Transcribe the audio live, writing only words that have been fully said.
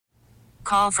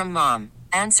Call from mom.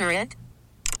 Answer it.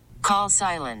 Call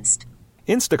silenced.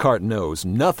 Instacart knows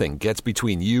nothing gets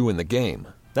between you and the game.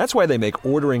 That's why they make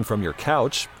ordering from your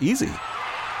couch easy.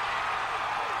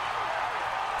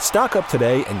 Stock up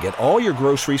today and get all your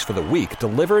groceries for the week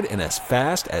delivered in as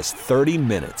fast as 30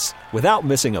 minutes without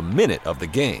missing a minute of the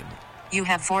game. You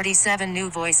have 47 new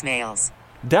voicemails.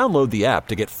 Download the app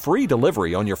to get free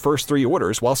delivery on your first 3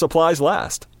 orders while supplies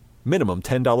last. Minimum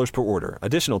 $10 per order.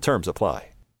 Additional terms apply.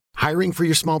 Hiring for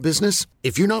your small business?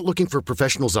 If you're not looking for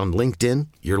professionals on LinkedIn,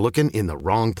 you're looking in the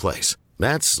wrong place.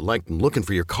 That's like looking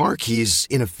for your car keys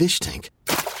in a fish tank.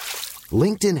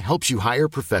 LinkedIn helps you hire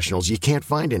professionals you can't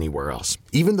find anywhere else,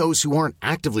 even those who aren't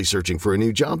actively searching for a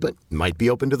new job but might be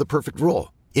open to the perfect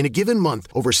role. In a given month,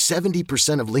 over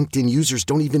 70% of LinkedIn users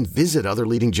don't even visit other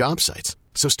leading job sites.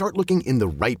 So start looking in the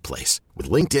right place. With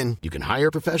LinkedIn, you can hire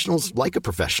professionals like a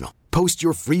professional. Post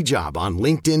your free job on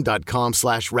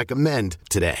linkedin.com/recommend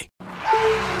today.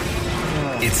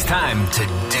 It's time to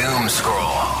doom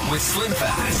scroll with Slim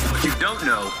Fast. What you don't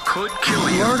know could kill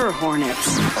you. Murder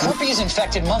hornets. Herpes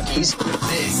infected monkeys.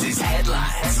 This is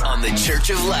Headlines on the Church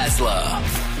of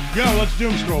Laszlo. Go, let's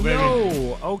doom scroll, baby.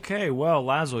 Oh, okay. Well,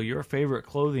 Laszlo, your favorite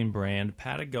clothing brand,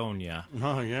 Patagonia.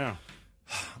 Oh, yeah.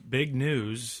 Big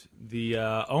news. The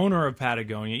owner of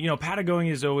Patagonia,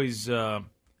 Patagonia has always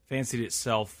fancied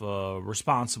itself a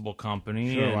responsible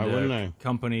company. Sure, and why wouldn't they?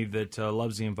 Company that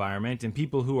loves the environment. And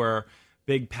people who are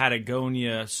big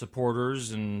Patagonia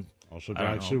supporters and also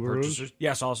drive Subarus? Purchasers.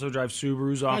 Yes, also drive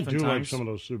Subarus oftentimes. I do like some of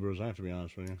those Subarus, I have to be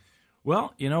honest with you.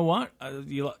 Well, you know what?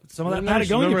 Some of that Nice.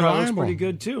 Patagonia They're product is reliable. pretty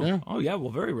good, too. Yeah. Oh, yeah,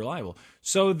 well, very reliable.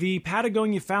 So the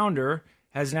Patagonia founder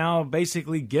has now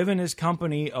basically given his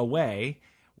company away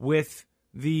with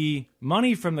the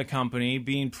money from the company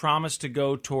being promised to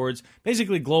go towards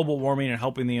basically global warming and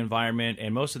helping the environment.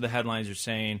 And most of the headlines are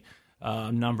saying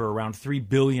a number around $3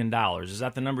 billion. Is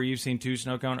that the number you've seen, too,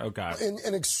 Snowcone? Okay.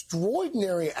 An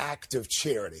extraordinary act of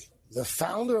charity. The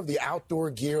founder of the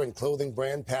outdoor gear and clothing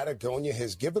brand Patagonia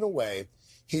has given away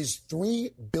his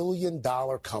 $3 billion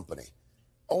company.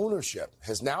 Ownership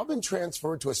has now been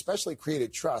transferred to a specially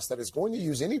created trust that is going to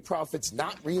use any profits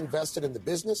not reinvested in the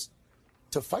business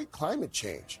to fight climate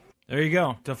change. There you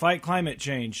go, to fight climate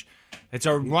change. It's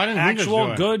a Why didn't he just do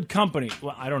actual it? good company.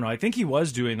 Well, I don't know. I think he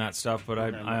was doing that stuff, but I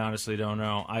honestly don't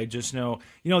know. I just know,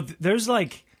 there's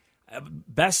like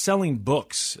best-selling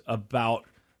books about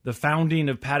the founding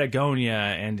of Patagonia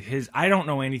and his. I don't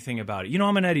know anything about it.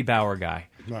 I'm an Eddie Bauer guy.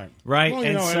 Right? Well,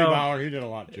 and Eddie Bauer, he did a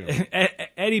lot, too.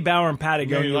 Eddie Bauer and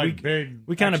Patagonia,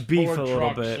 we kind of beef a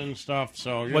little bit. And stuff,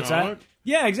 so What's that? What?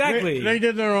 Yeah, exactly. They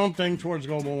did their own thing towards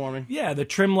global warming. Yeah, the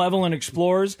trim level and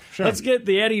Explorers. Sure. Let's get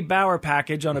the Eddie Bauer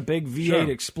package on a big V8 Sure.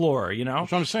 Explorer,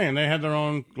 That's what I'm saying. They had their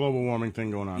own global warming thing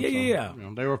going on. Yeah.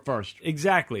 They were first.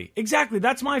 Exactly.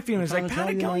 That's my feeling. It's like, Trying to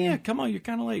tell you, Patagonia, come on, you're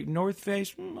kind of late. North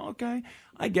Face, okay.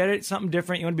 I get it. Something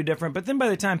different. You want to be different. But then by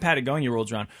the time Patagonia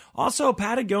rolls around, also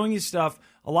Patagonia stuff,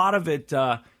 a lot of it,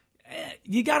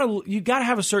 you gotta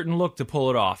have a certain look to pull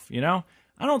it off,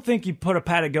 I don't think you put a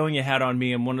Patagonia hat on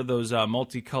me in one of those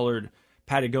multicolored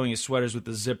Patagonia sweaters with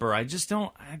the zipper. I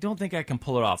don't think I can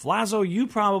pull it off. Lazo, you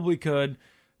probably could.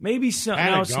 Maybe some.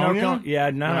 No, Snowcone. Yeah,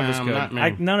 none of us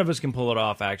could. None of us can pull it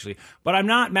off, actually. But I'm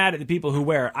not mad at the people who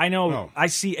wear it. I know. No. I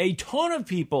see a ton of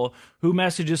people who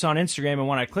message us on Instagram, and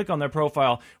when I click on their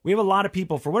profile, we have a lot of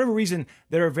people, for whatever reason,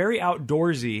 that are very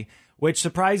outdoorsy, which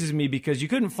surprises me because you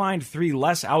couldn't find 3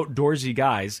 less outdoorsy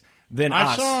guys than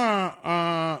us. I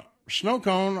saw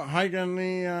Snowcone hiking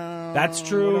the that's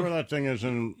true. Whatever that thing is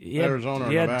in Arizona.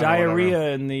 He had Nevada,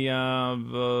 diarrhea in the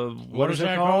what is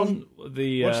it called?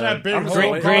 The what's that big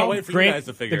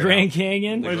the Grand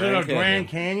Canyon? Is it a Grand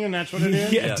Canyon? That's what it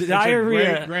is. Yeah,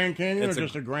 diarrhea. Grand Canyon or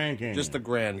just a Grand Canyon? Just the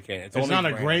Grand Canyon. It's not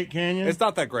a Great Canyon. It's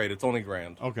not that great. It's only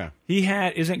Grand. Okay.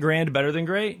 Isn't Grand better than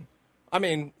Great? I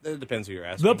mean, it depends who you're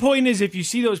asking. The point is, if you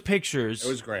see those pictures, it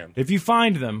was Grand. If you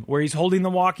find them where he's holding the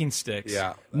walking sticks,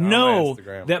 know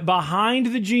that behind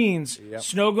the jeans,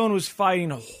 Snowcone was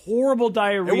fighting horrible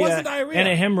diarrhea, it wasn't diarrhea and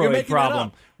a hemorrhoid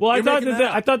problem. Well, I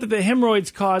thought that the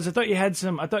hemorrhoids caused. I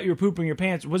thought you were pooping your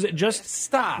pants. Was it just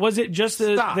stop? Was it just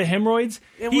the hemorrhoids?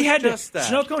 He had just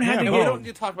that. Snowcone had to get.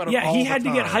 You talk about it all he had the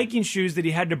to get hiking shoes that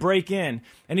he had to break in,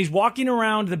 and he's walking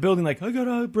around the building like, I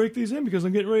gotta break these in because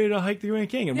I'm getting ready to hike the Grand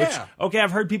Canyon. Which okay,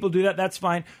 I've heard people do that. That's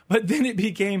fine. But then it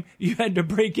became you had to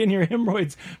break in your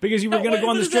hemorrhoids because you were going to go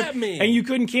on the trip and you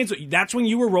couldn't cancel. That's when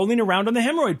you were rolling around on the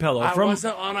hemorrhoid pillow. I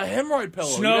wasn't on a hemorrhoid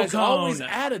pillow. You guys always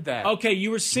added that. Okay,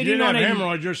 you were sitting you on a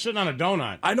hemorrhoid. You're you're sitting on a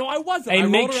donut. I know I wasn't. A I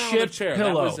rolled around on a makeshift chair.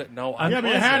 pillow. That was it. No, Yeah,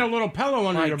 but you had a little pillow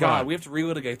under My your God, butt. we have to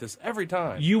relitigate this every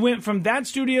time. You went from that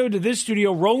studio to this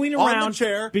studio, rolling On the around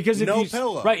chair, because if no you,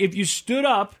 pillow. Right, if you stood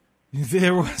up,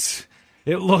 there was.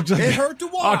 It looked like It hurt to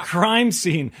watch. a crime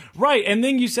scene, right? And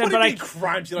then you said, What do "But you I mean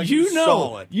crime scene? Like you you know,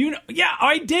 saw it. you know, yeah,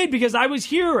 I did because I was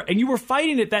here and you were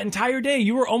fighting it that entire day.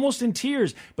 You were almost in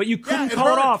tears, but you couldn't it call it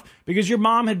hurt. off because your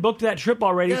mom had booked that trip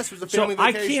already. Yes, it was a so family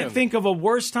I vacation. can't think of a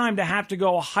worse time to have to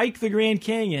go hike the Grand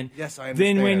Canyon. Yes, I than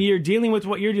when understand. you're dealing with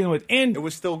what you're dealing with. And It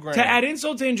was still grand. To add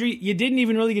insult to injury, you didn't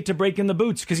even really get to break in the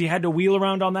boots because you had to wheel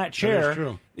around on that chair. is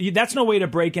true. That's no way to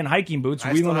break in hiking boots,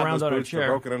 I wheeling still have around those on a boots. They're chair.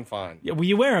 broken and fine. Yeah, well,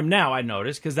 you wear them now, I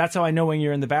noticed, because that's how I know when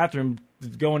you're in the bathroom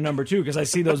going number 2, because I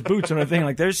see those boots and I think,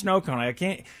 like, there's snow cone. I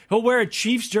can't. He'll wear a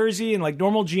Chiefs jersey and, like,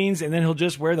 normal jeans, and then he'll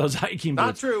just wear those hiking Not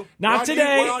boots. true. Not We're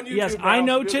today. on YouTube Yes, now, I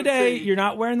know so you'll today see. you're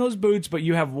not wearing those boots, but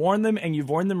you have worn them, and you've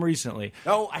worn them recently.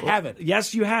 No, I haven't.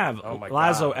 Yes, you have. Oh, my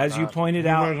Lazo, God, as you not. pointed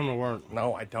You wear out, them to work.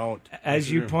 No, I don't.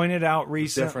 as you pointed out Different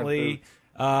recently, boots.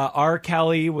 R.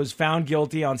 Kelly was found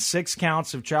guilty on 6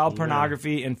 counts of child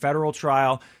pornography in federal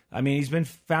trial. I mean, he's been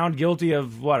found guilty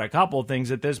of, a couple of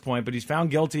things at this point, but he's found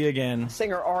guilty again.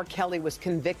 Singer R. Kelly was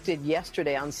convicted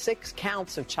yesterday on 6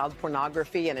 counts of child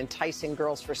pornography and enticing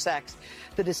girls for sex.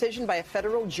 The decision by a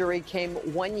federal jury came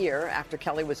 1 year after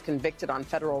Kelly was convicted on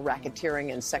federal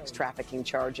racketeering and sex trafficking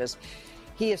charges.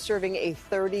 He is serving a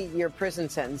 30-year prison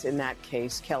sentence. In that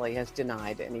case, Kelly has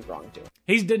denied any wrongdoing.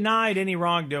 He's denied any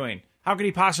wrongdoing. How could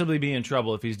he possibly be in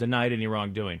trouble if he's denied any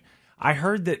wrongdoing? I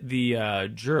heard that the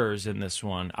jurors in this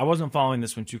one, I wasn't following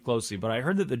this one too closely, but I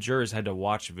heard that the jurors had to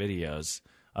watch videos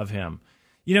of him.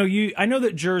 You know, I know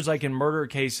that jurors, like in murder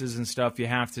cases and stuff, you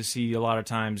have to see a lot of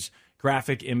times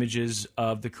graphic images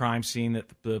of the crime scene that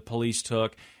the police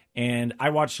took. And I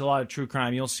watched a lot of true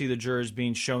crime. You'll see the jurors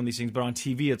being shown these things, but on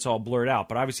TV it's all blurred out.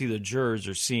 But obviously the jurors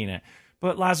are seeing it.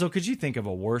 But Lazo, could you think of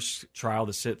a worse trial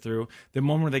to sit through? The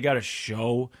moment where they got to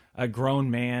show a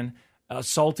grown man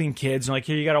assaulting kids, and like,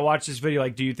 here, you got to watch this video.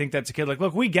 Like, do you think that's a kid? Like,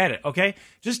 look, we get it, okay?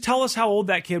 Just tell us how old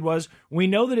that kid was. We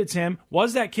know that it's him.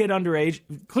 Was that kid underage?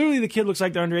 Clearly the kid looks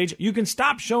like they're underage. You can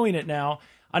stop showing it now.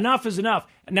 Enough is enough.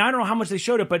 Now, I don't know how much they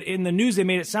showed it, but in the news they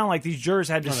made it sound like these jurors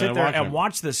had to sit there and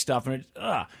watch this stuff. And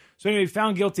so anyway,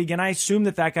 found guilty again. I assume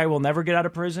that guy will never get out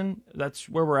of prison. That's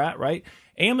where we're at, right?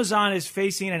 Amazon is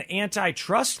facing an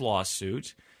antitrust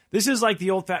lawsuit. This is like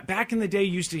the old back in the day,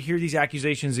 you used to hear these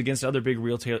accusations against other big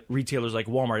retailers like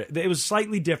Walmart. It was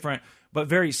slightly different, but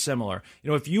very similar. You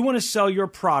know, if you want to sell your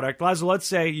product, Laszlo, let's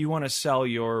say you want to sell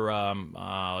your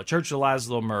Church of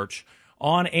Laszlo merch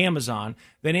on Amazon,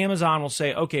 then Amazon will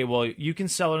say, okay, well, you can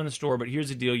sell it in the store, but here's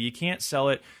the deal. You can't sell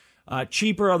it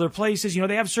cheaper other places. You know,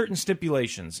 they have certain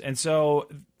stipulations. And so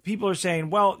people are saying,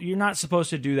 well, you're not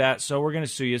supposed to do that, so we're going to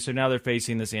sue you. So now they're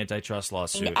facing this antitrust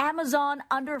lawsuit. And Amazon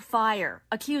under fire,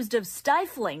 accused of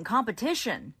stifling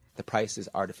competition. The price is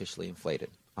artificially inflated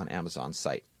on Amazon's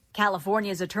site.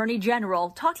 California's Attorney General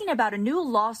talking about a new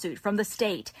lawsuit from the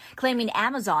state claiming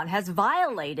Amazon has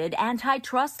violated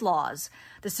antitrust laws.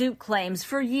 The suit claims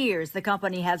for years the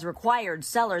company has required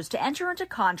sellers to enter into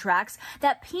contracts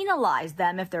that penalize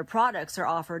them if their products are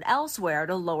offered elsewhere at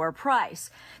a lower price.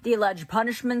 The alleged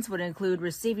punishments would include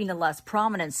receiving a less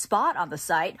prominent spot on the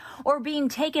site or being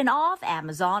taken off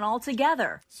Amazon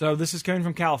altogether. So this is coming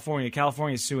from California.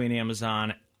 California is suing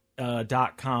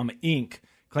Amazon.com Inc.,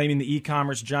 claiming the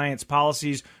e-commerce giant's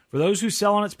policies for those who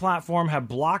sell on its platform have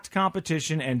blocked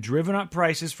competition and driven up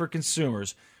prices for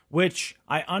consumers, which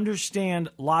I understand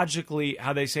logically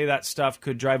how they say that stuff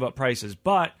could drive up prices.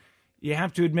 But you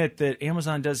have to admit that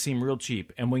Amazon does seem real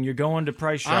cheap. And when you're going to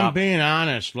price shop... I'm being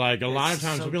honest. Like, a lot of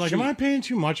times so I'll be like, cheap. am I paying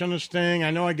too much on this thing?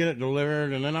 I know I get it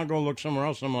delivered, and then I'll go look somewhere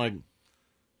else, and I'm like...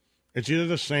 It's either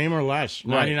the same or less,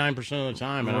 99% of the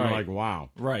time. And I'm like, wow.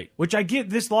 Right. Which I get,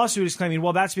 this lawsuit is claiming,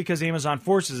 well, that's because Amazon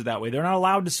forces it that way. They're not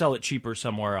allowed to sell it cheaper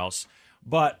somewhere else.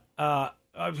 But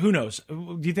who knows?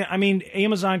 Do you think, I mean,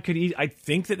 Amazon could, I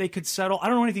think that they could settle. I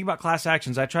don't know anything about class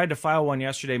actions. I tried to file one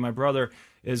yesterday. My brother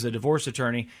is a divorce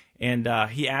attorney, and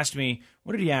he asked me,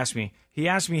 what did he ask me? He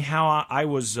asked me how I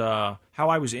was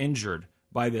injured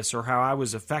by this or how I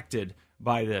was affected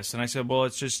by this. And I said, well,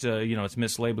 it's just, it's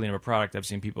mislabeling of a product. I've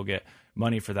seen people get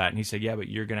money for that. And he said, yeah, but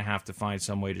you're going to have to find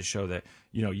some way to show that,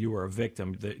 you were a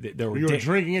victim. You were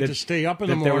drinking it to stay up in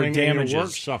the morning and your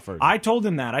work suffered. I told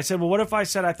him that. I said, well, what if I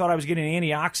said I thought I was getting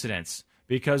antioxidants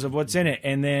because of what's in it,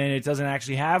 and then it doesn't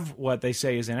actually have what they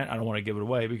say is in it? I don't want to give it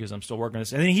away because I'm still working on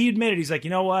this. And then he admitted, he's like,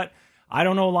 you know what? I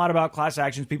don't know a lot about class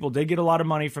actions. People did get a lot of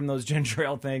money from those ginger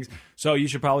ale things, so you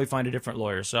should probably find a different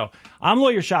lawyer. So I'm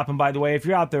lawyer shopping, by the way. If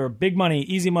you're out there, big money,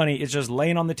 easy money, it's just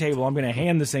laying on the table. I'm going to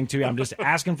hand this thing to you. I'm just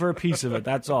asking for a piece of it.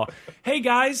 That's all. Hey,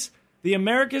 guys, the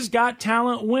America's Got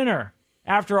Talent winner.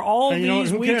 After all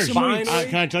these weeks and weeks.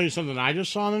 Can I tell you something I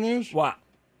just saw in the news? What?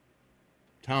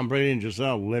 Tom Brady and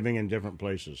Giselle living in different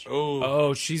places.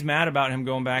 Oh, she's mad about him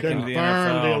going back into the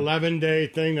Confirmed NFL. the 11-day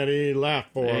thing that he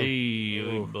left for.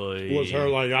 Boy. Was her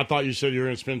like, I thought you said you were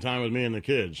going to spend time with me and the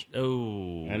kids.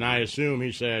 Oh. And I assume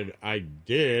he said, I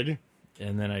did.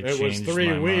 And then It was changed 3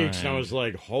 my weeks, mind. and I was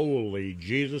like, holy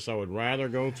Jesus, I would rather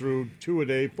go through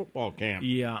 2-a-day football camp.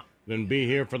 Yeah. Than be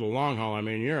here for the long haul. I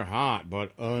mean, you're hot,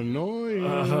 but annoying.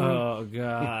 Oh,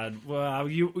 God. Well,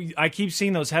 I keep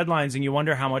seeing those headlines, and you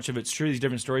wonder how much of it's true, these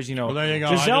different stories. You know, Well, there you go.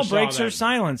 I Giselle just saw breaks her that.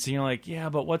 silence, and you're like, yeah,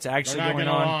 but what's actually They're not going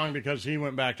getting on? along because he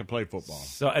went back to play football.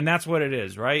 So, and that's what it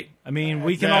is, right? I mean,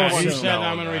 we can all He assume. said,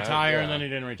 I'm going to retire, and then he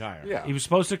didn't retire. Yeah. He was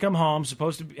supposed to come home,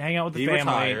 supposed to hang out with the He family.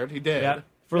 retired. He did. Yeah,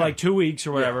 for like 2 weeks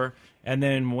or whatever, and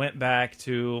then went back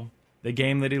to the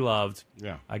game that he loved.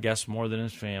 Yeah. I guess more than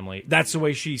his family. That's the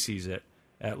way she sees it,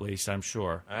 at least, I'm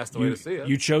sure. That's the way to see it.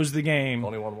 You chose the game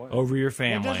Only one way. over your Well,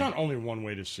 family. there's not only one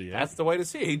way to see it. That's the way to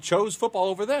see it. He chose football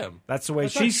over them. That's the way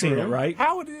That's she's not seen it, true. right?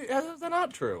 How is that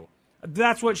not true?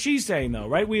 That's what she's saying, though,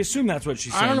 right? We assume that's what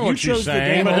she's saying. I don't know You what chose she's the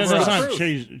saying, game but over that's us.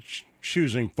 not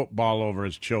choosing football over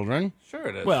his children. Sure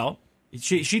it is. Well,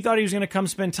 she thought he was going to come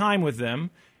spend time with them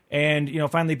and,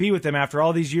 finally be with them after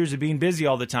all these years of being busy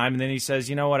all the time. And then he says,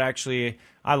 you know what, actually,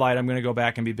 I lied. I'm going to go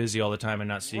back and be busy all the time and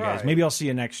not see you guys. Right. Maybe I'll see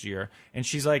you next year. And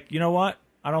she's like, you know what?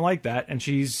 I don't like that. And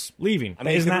she's leaving. I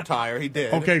mean, he Isn't can that retire. He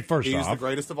did. Okay, first He's off. the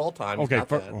greatest of all time. He's Okay, not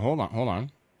dead. hold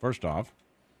on. First off,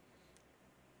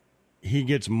 he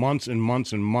gets months and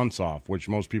months and months off, which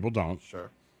most people don't. Sure.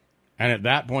 And at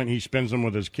that point, he spends them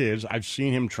with his kids. I've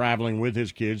seen him traveling with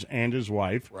his kids and his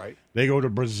wife. Right. They go to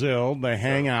Brazil. They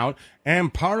hang out.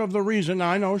 And part of the reason,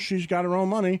 I know she's got her own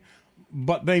money,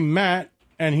 but they met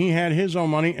and he had his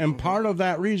own money. And part of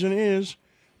that reason is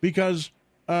because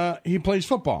he plays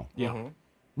football. Yeah.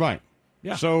 Right.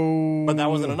 Yeah. So. But that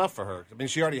wasn't enough for her. I mean,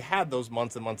 she already had those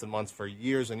months and months and months for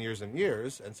years and years and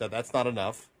years, and said that's not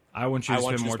enough. I want you to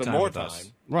spend more time with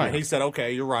us. Right. And he said,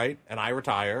 okay, you're right, and I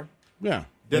retire. Yeah.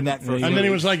 Did that for a And few then he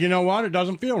weeks. was like, you know what? It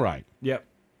doesn't feel right. Yep.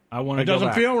 I want to It go doesn't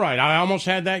back. feel right. I almost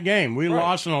had that game. We Right.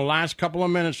 lost in the last couple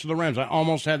of minutes to the Rams. I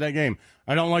almost had that game.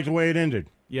 I don't like the way it ended.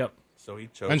 Yep. So he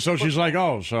chose. And so she's like,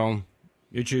 oh, so.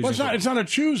 You're choosing. Well, it's not a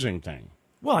choosing thing.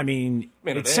 Well, I mean,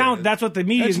 it it sound. is. That's what the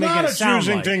media It's is making not it a sound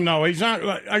choosing like. thing, though. He's not.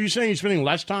 Are you saying he's spending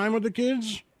less time with the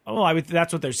kids? Well,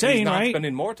 that's what they're saying, not right?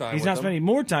 spending more time He's with not them. spending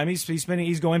more time. He's spending.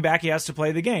 He's going back. He has to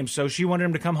play the game. So she wanted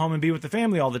him to come home and be with the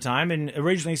family all the time. And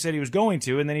originally he said he was going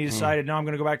to, and then he decided, no, I'm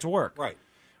going to go back to work. Right.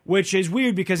 Which is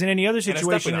weird because in any other And it's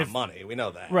situation, definitely not money. We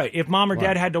know that. right, if mom or dad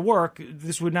Right. had to work,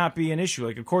 this would not be an issue.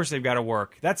 Like, of course they've got to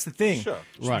work. That's the thing. Sure.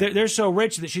 Right. They're so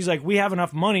rich that she's like, we have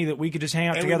enough money that we could just hang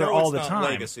out And together we know all it's the not time.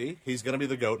 legacy. He's going to be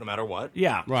the GOAT no matter what.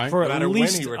 Yeah, Right. For No matter at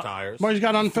least when he retires. Well, he's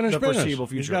got unfinished the business. foreseeable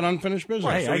He's future. got unfinished business.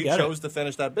 Right. Hey, So I he get it. chose to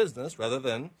finish that business rather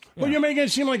than. Well, you make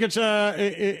it seem like it's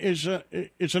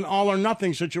an all or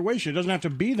nothing situation. It doesn't have to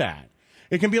be that.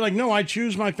 It can be like, no, I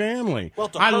choose my family. Well,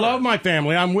 to I her- love my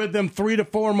family. I'm with them 3 to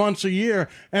 4 months a year,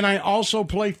 and I also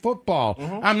play football.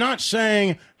 Mm-hmm. I'm not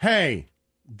saying, hey,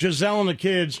 Giselle and the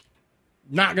kids,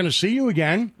 not going to see you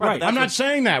again. Right, but I'm that's not what-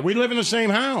 saying that. We live in the same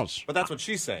house. But that's what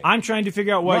she's saying. I'm trying to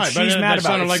figure out what Right, but she's that mad about.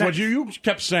 sounded It like sa- what you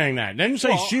kept saying that. Didn't say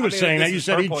Well, she was I mean, saying this that. You is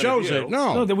said her he point of chose view. it.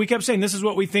 No. No, that we kept saying this is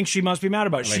what we think she must be mad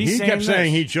about. Like, She's he saying kept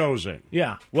saying this. he chose it.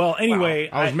 Yeah. Well, anyway,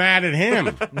 I was mad at him.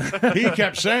 He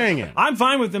kept saying it. I'm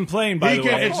fine with them playing. By the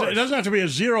way, It doesn't have to be a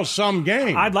zero-sum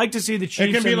game. I'd like to see the Chiefs.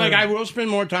 It can be and like, the- I will spend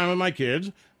more time with my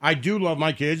kids. I do love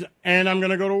my kids, and I'm going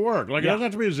to go to work. Like, it Yeah. doesn't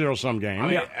have to be a zero-sum game. I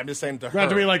mean, It I'm just saying to her. doesn't have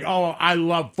to be like, oh, I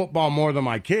love football more than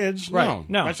my kids. Right.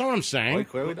 No. That's not what I'm saying. Well, he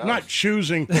clearly does. I'm not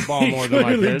choosing football he more than my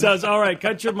clearly kids. does. All right,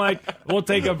 cut your mic. We'll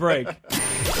take a break.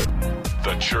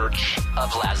 The Church of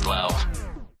Laszlo.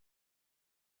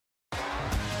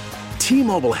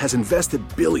 T-Mobile has invested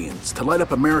billions to light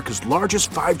up America's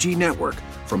largest 5G network,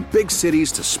 from big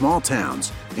cities to small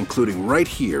towns, including right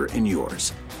here in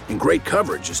yours. And great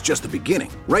coverage is just the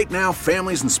beginning. Right now,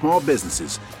 families and small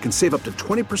businesses can save up to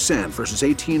 20% versus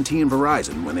AT&T and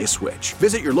Verizon when they switch.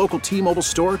 Visit your local T-Mobile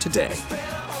store today.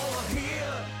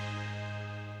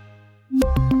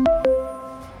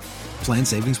 Plan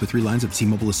savings with 3 lines of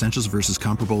T-Mobile Essentials versus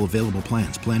comparable available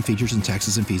plans. Plan features and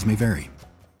taxes and fees may vary.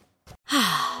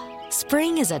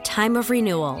 Spring is a time of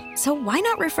renewal, so why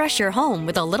not refresh your home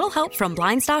with a little help from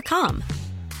Blinds.com?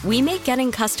 We make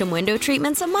getting custom window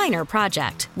treatments a minor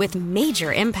project with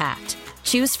major impact.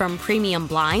 Choose from premium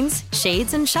blinds,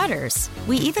 shades, and shutters.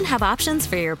 We even have options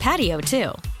for your patio,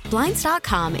 too.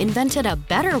 Blinds.com invented a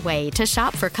better way to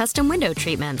shop for custom window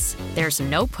treatments. There's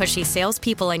no pushy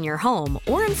salespeople in your home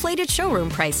or inflated showroom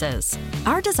prices.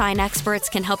 Our design experts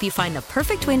can help you find the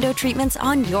perfect window treatments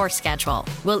on your schedule.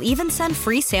 We'll even send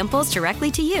free samples directly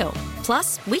to you.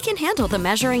 Plus, we can handle the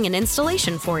measuring and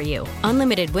installation for you.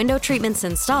 Unlimited window treatments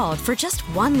installed for just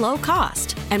one low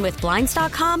cost. And with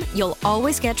Blinds.com, you'll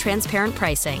always get transparent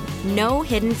pricing. No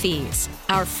hidden fees.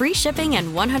 Our free shipping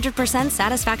and 100%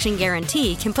 satisfaction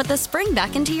guarantee can put the spring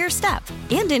back into your step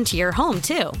and into your home,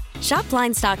 too. Shop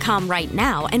Blinds.com right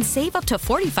now and save up to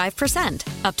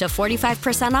 45%. Up to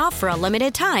 45% off for a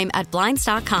limited time at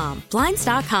Blinds.com.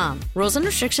 Blinds.com. Rules and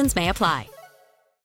restrictions may apply.